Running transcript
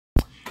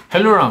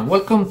Hello everyone,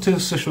 welcome to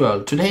Sushi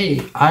World.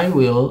 Today I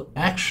will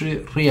actually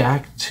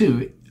react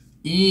to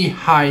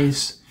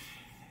LeeHi's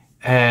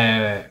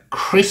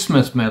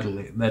Christmas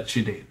medley that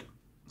she did.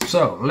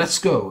 So let's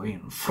go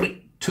in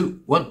 3,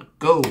 2, 1,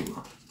 go!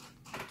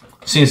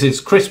 Since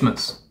it's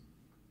Christmas.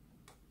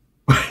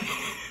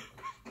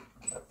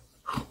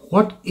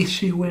 What is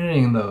she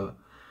wearing though?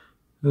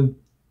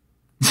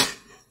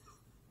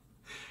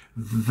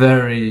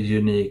 Very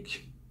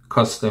unique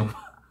costume.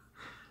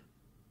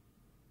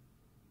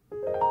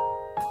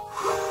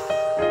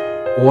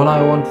 All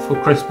I want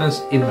for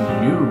Christmas is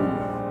you.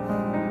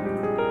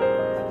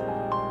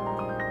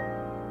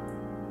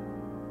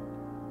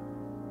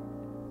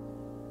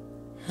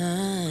 I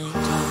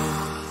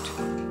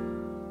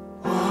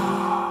don't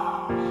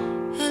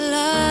want a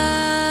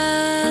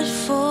lot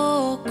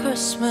for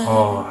Christmas.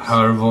 Oh,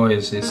 her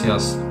voice is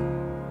just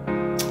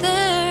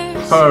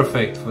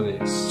perfect for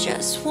this.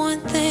 Just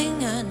one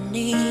thing I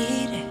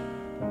need.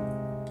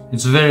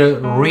 It's very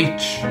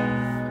rich.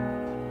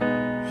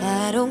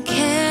 I don't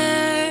care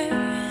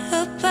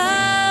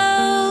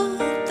about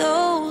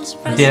those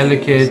presents.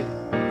 Delicate,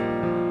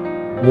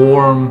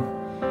 warm.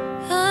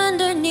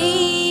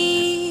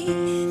 Underneath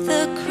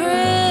the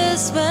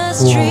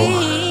Christmas tree.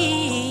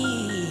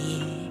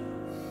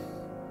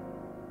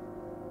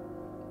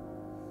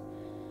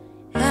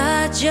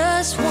 I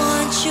just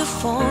want you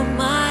for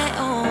my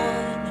own,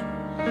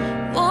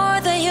 more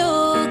than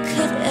you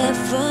could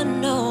ever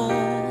know.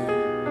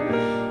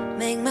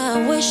 Make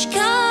my wish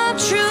come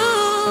true.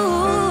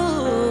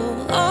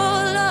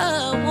 All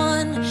I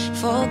want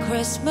for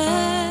Christmas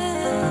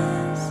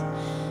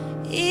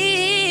is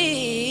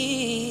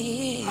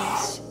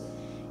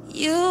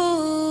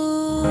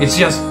you. It's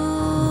just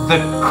the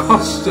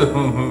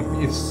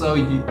costume is so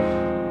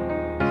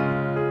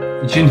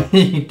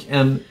unique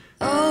and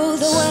oh,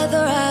 the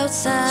weather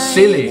outside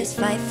silly. is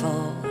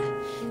frightful,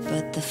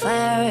 but the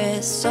fire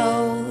is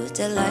so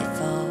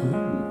delightful.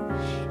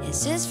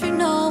 It's just for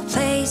no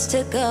place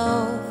to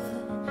go.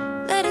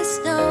 Let it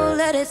snow,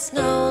 let it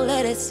snow,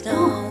 let it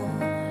snow.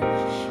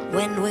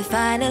 When we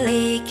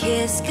finally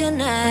kiss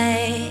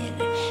goodnight,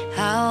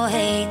 I'll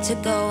hate to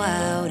go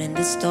out in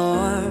the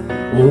storm.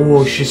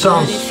 Oh, she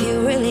sounds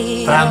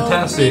really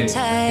fantastic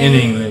in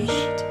English.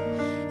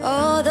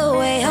 All the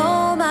way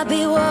home I'll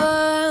be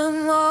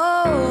warm.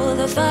 Oh,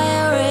 the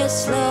fire is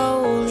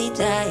slowly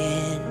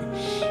dying,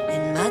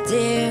 and my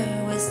dear,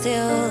 we're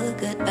still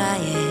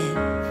goodbying.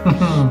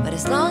 But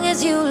as long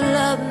as you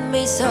love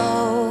me so,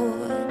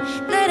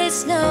 let it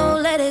snow,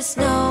 let it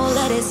snow,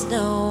 let it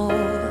snow.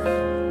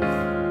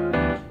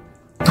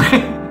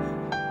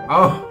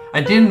 Oh,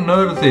 I didn't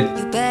notice it.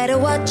 You better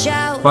watch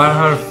out. But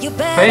her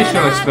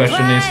facial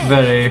expression is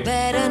very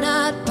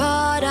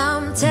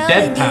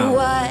deadpan.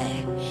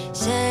 Why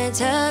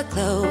Santa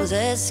Claus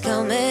is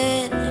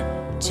coming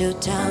to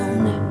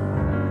town.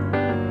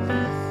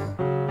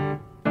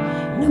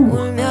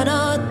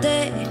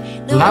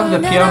 Love the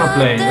piano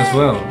playing as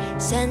well.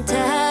 Santa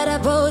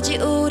할아버지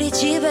우리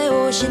집에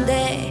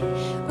오신대.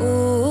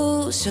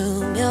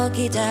 웃으며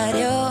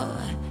기다려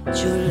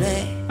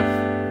줄래.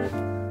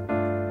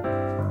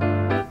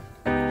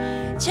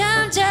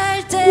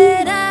 잠잘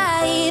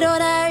때나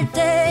일어날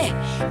때,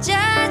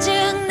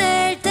 짜증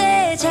낼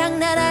때,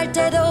 장난할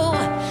때도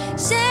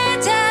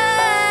산타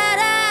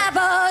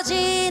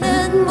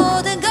할아버지는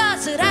모든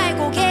것을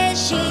알고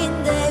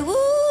계신데.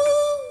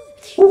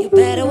 You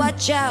better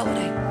watch out,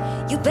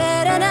 you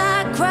better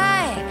not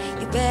cry,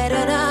 you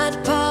better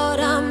not pout,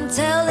 I'm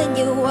telling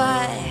you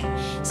why.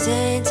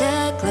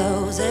 Santa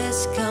Claus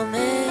is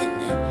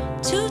coming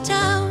to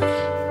town.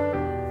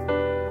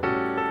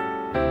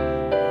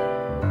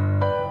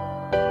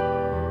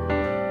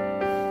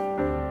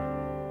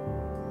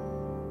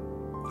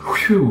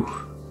 Phew.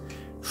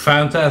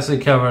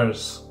 Fantastic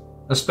covers,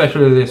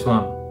 especially this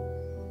one.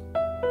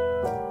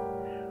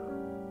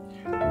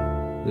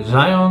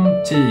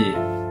 Zion T.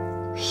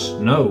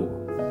 Snow.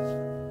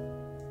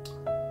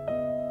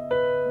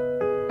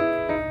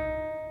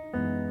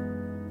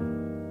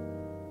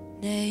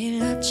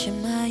 내일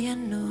아침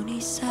하얀 눈이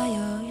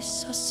쌓여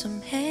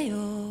있었음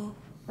해요.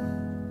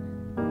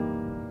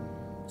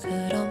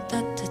 그럼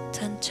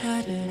따뜻한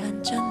차를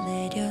한 잔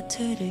내려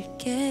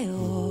드릴게요.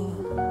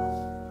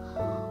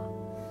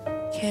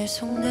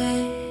 계속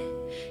내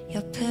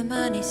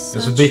옆에만 있어.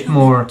 It's a bit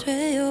more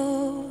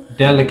돼요.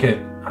 delicate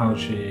how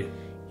she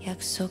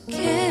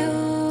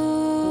약속해요.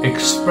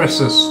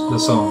 expresses the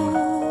song.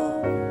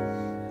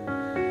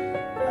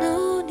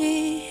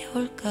 눈이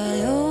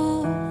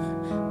올까요?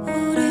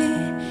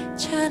 우리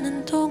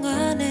자는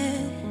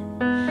동안에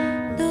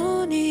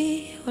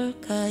눈이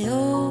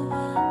올까요?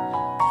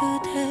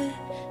 그대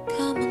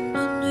감은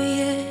눈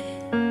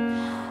위에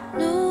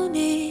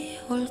눈이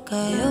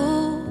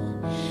올까요?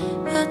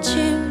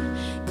 아침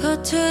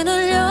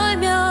커튼을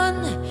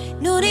열면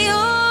눈이 올까요?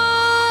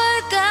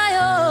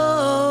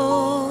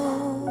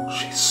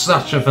 She's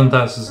such a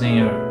fantastic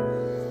singer.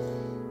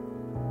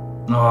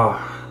 Oh.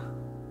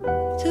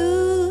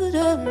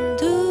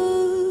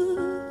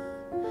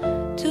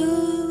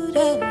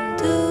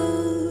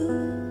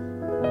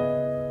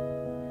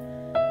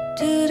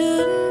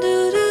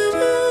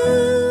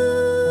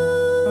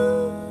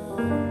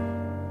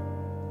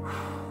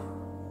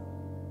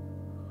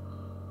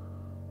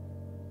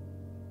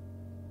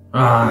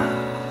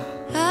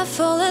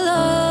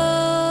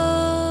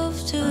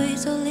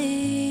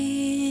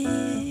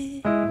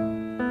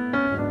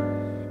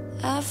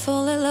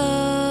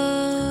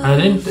 I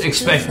didn't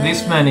expect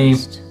this many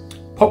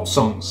pop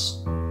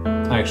songs,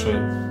 actually.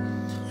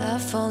 I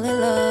fall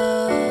in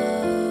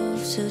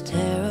love too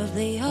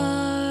terribly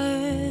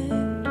hard.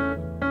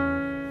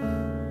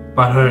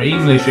 But her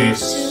English is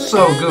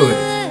so good.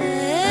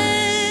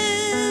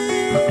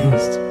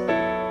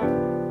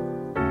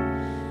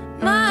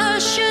 My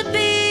heart should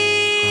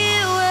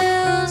be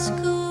well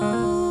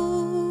schooled,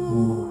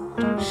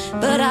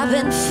 but I've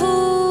been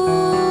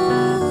fooled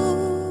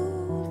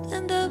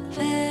in the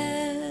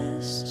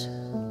past.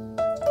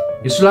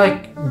 It's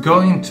like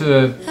going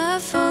to I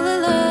fall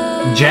in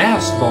love a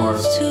jazz bar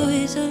too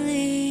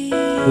easily,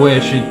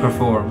 where she'd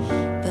perform.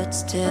 but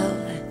still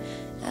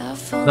I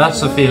fall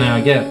That's the feeling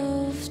I get.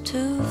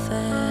 too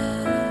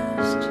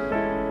fast.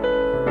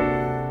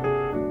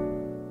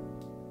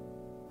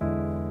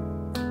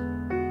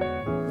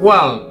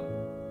 Well,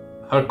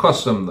 her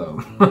costume though.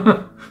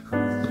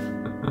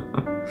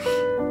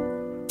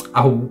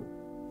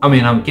 I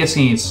mean, I'm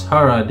guessing it's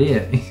her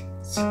idea.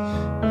 It's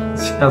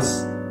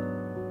just...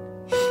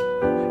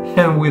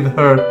 And with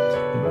her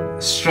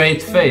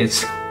straight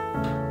face,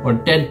 or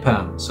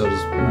deadpan, so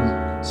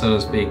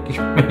to speak,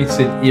 makes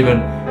it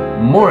even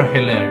more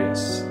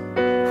hilarious.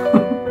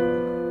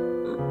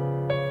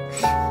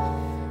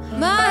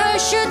 My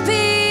heart should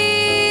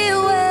be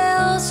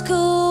well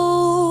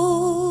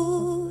schooled,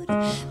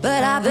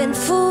 but I've been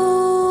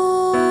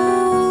fooled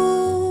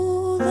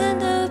in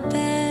the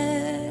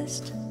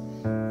past.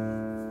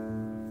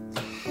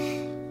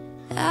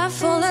 I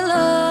fall in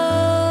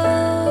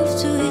love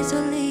too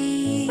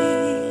easily,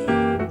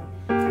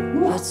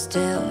 but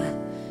still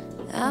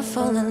I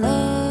fall in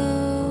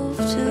love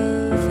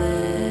too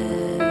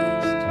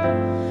fast,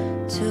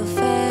 too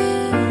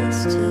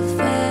fast, too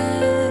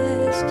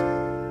fast.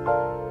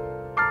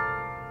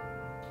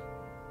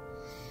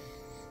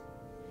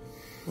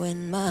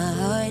 When my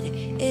heart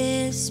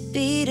is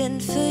beating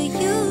for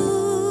you,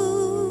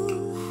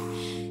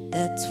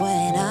 that's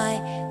when I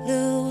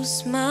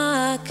lose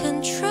my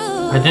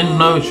control. I didn't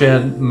know she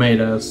had made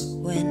a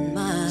When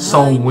my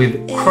song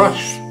with heart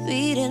Crush. is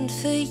beating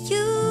for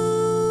you,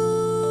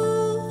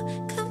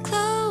 come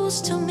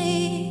close to me,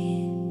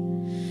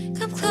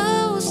 come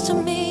close to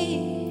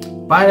me.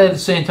 But at the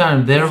same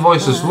time, their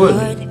voices would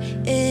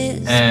Is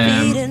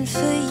beating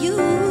for you.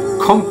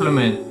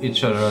 complement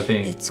each other, I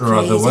think, It's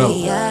rather crazy, well.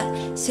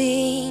 I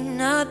see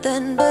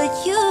nothing but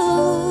you.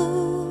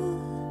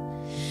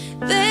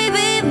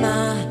 Baby,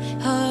 my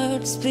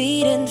heart's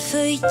beating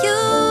for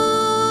you.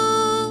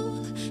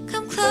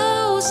 Come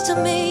close to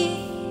me,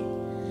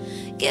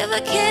 give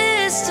a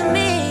kiss to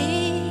me.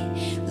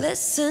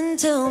 Listen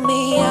to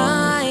me,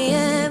 I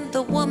am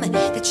the woman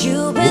that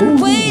you've been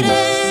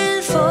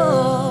waiting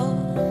for.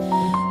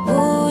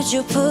 Would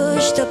you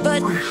push the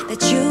button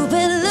that you've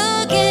been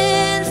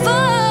looking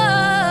for?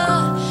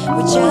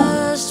 With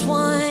just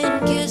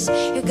one kiss,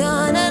 you're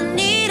gonna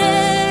need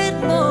it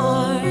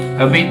more.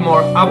 A bit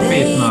more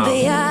upbeat now.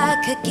 Baby, I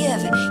could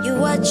give you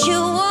what you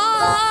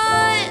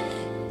want.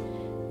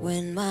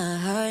 When my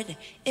heart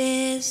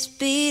is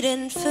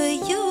beating for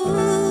you,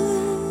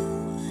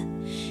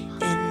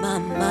 and my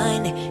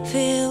mind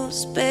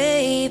feels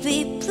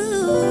baby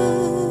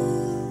blue.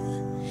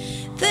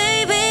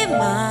 Baby,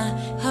 my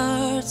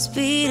heart's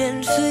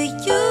beating for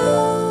you.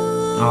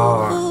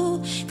 Oh.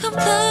 Come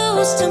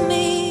close to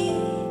me,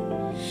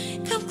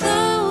 come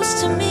close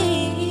to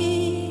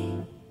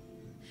me.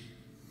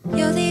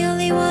 You're the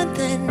only one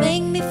that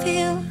make me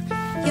feel.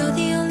 You're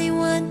the only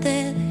one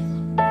that.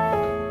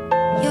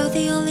 You're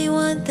the only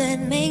one that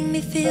make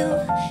me feel.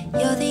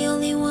 You're the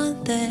only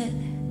one that.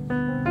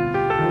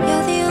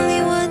 You're the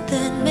only one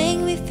that make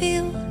me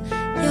feel.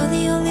 You're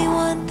the only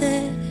one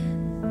that.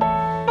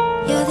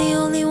 You're the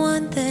only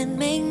one that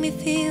make me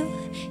feel.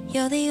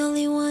 You're the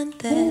only one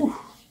that.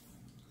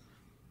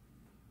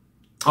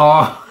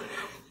 Oh,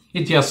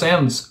 it just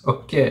ends.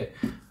 Okay.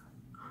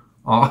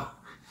 Oh,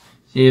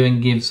 she even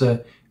gives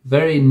a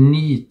very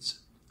neat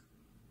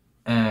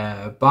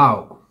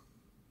bow.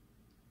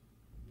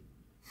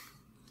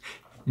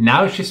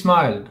 Now she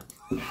smiled.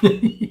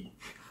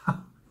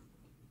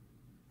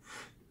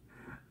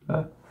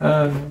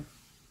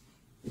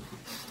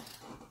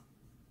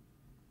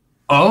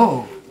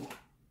 Oh,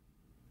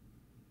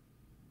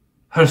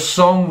 her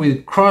song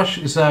with Crush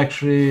is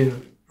actually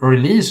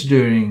released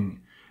during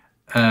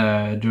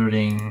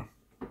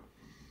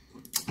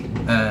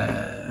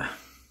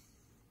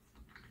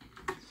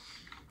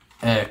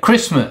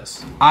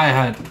Christmas. I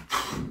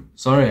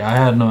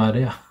had no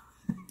idea.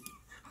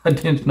 I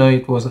didn't know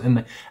it was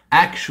an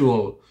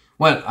actual,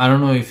 well, I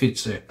don't know if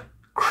it's a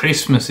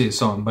Christmassy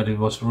song, but it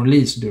was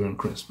released during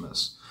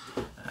Christmas.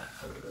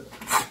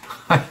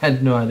 I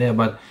had no idea,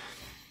 but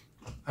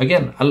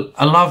again,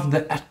 I love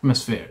the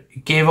atmosphere.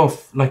 It gave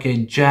off like a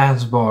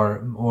jazz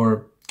bar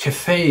or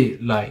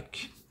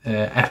cafe-like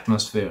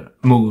atmosphere,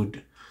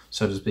 mood,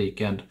 so to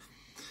speak. And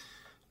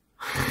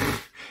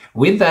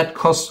with that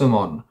costume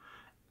on,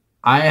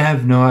 I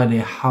have no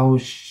idea how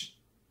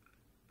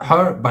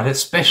her, but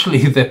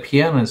especially the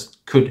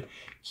pianist, could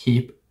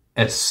keep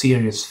a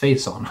serious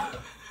face on.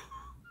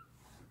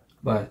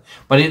 but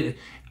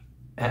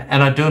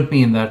And I don't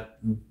mean that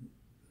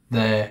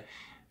the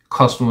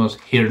costume was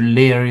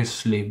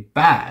hilariously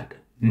bad.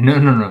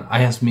 No. I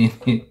just mean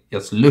it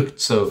just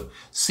looked so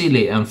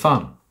silly and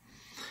fun.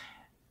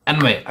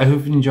 Anyway, I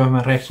hope you enjoy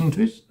my reaction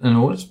to it. And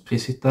always,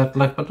 please hit that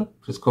like button.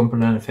 Please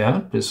comment if you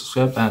haven't. Please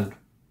subscribe and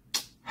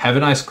have a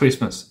nice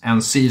Christmas.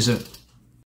 And see you soon.